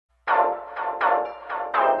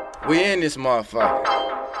We in this motherfucker.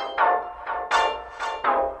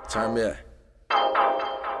 Turn me up.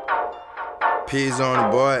 P's on the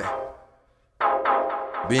boy.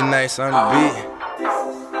 Bnice on the beat.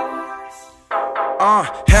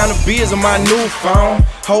 Handle beers on my new phone.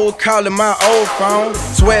 Whole calling my old phone.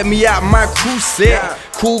 Sweat me out my crew set.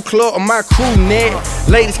 Cool club on my crew neck.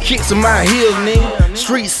 Latest kicks on my heels, nigga.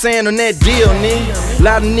 Street sand on that deal, nigga.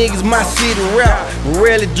 Lot of niggas my city rap, but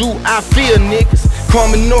rarely do I feel niggas.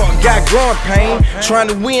 Coming north, got growing pain. Trying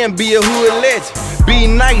to win, be a hood legend.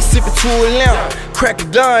 Bnice, sippin' to a lamp. Crack a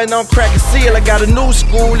gun, don't crack a seal. I got a new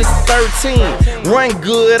school, it's 13. Run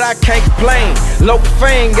good, I can't complain. Local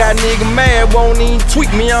fame got nigga mad, won't even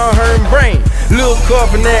tweak me on her brain. Lil'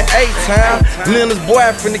 cup in that 8-time. Leonard's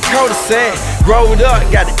boy from the cul-de-sac. Growed up,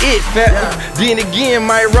 got the it factor. Then again,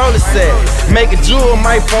 might roll a sack. Make a jewel,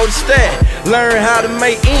 might fold a stack. Learn how to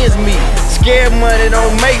make ends meet. Scared money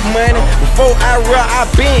don't make money. Before I run, I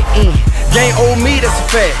been in. Gang owe me, that's a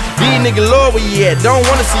fact. These niggas love where you at, don't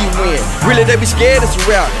wanna see you win. Really, they be scared, it's a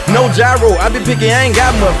route. No gyro, I be picking, I ain't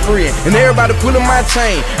got much friend. And everybody pulling my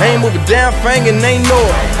chain. I ain't move a damn finger and they know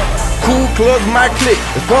it. Cool clubs, my clique.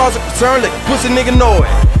 As far as I'm concerned, let the pussy nigga know it.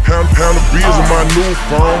 Pound of beers on my new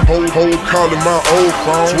phone. Whole calling my old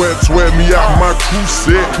phone. Sweat me out my crew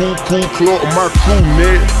set. Cool club on my crew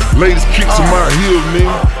neck. Latest kicks on my heels,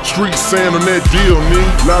 nigga. Street sand on that deal,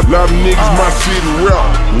 nigga. Lot of niggas my city rap,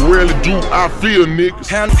 rarely do I feel niggas.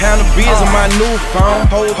 Pound of beers on my new phone.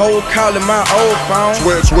 Whole calling my old phone.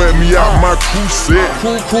 Sweat me out my crew set.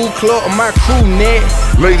 Cool club on my crew neck.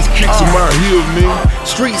 Latest kicks on my heels, nigga.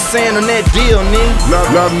 Street sand on that deal, nigga.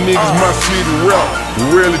 Lot of niggas my city rap,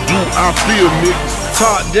 rarely do I feel niggas.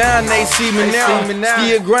 Talk down, they see me now.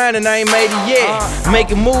 Still grinding, I ain't made it yet. Make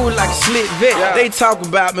a move like a slick vet. They talk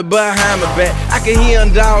about me behind my back. I can hear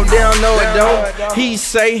them dog, they don't know it though. He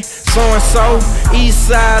say so and so. East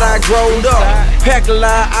side I growed up. Pack a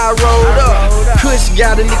lot I rolled up. Kush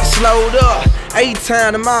got a nigga slowed up.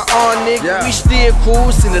 8-time to my own nigga. We still cool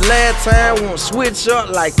since the last time. Won't switch up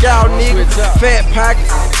like y'all niggas. Fat pockets,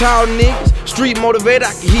 tall niggas. Street motivated,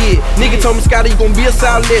 I can hear it. Nigga told me, Scotty, you gon' be a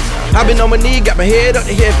solid legend. I been on my knee, got my head up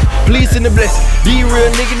to heaven. Please send a blessing. These real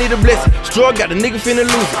nigga need a blessing. Struggle, got the nigga finna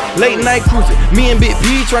lose it. Late night cruising, me and Big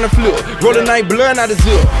P tryna flip. Roll the night blunt out the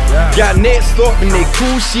zip. Got net stuff and they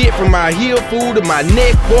cool shit from my heel food to my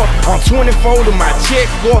neck boy. On 24 to my check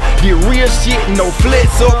boy. Get real shit, no flex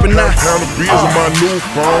up and I. Pound of beers on my new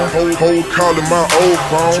phone. Whole calling my old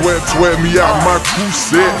phone. Sweat me out my crew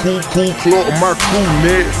set. Cool club on my crew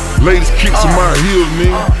neck. Latest kicks on my heels,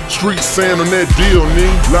 nigga. Street sand on that deal,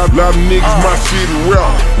 nigga. Lot of niggas my city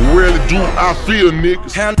rap, rarely do I feel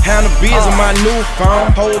niggas. Pound of beers on my new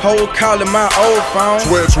phone. Whole calling my old phone.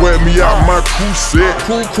 Sweat me out my crew set.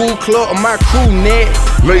 Cool club on my crew neck.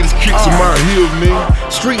 Latest kicks on my heels, nigga.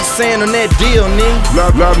 Street sand on that deal,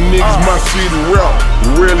 nigga. Lot of niggas my city rap,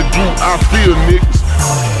 rarely do I feel niggas.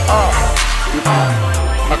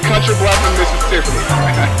 A country boy from Mississippi.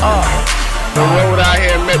 The road out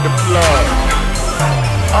here met the flood.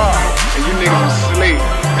 And you niggas are asleep.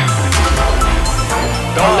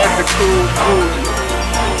 Don't let the cool fool you.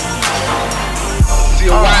 See,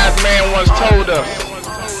 a wise man once told us,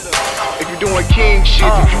 if you're doing king shit,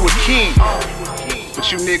 then you a king.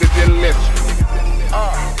 But you niggas didn't listen.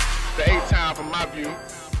 The 8-time from my view.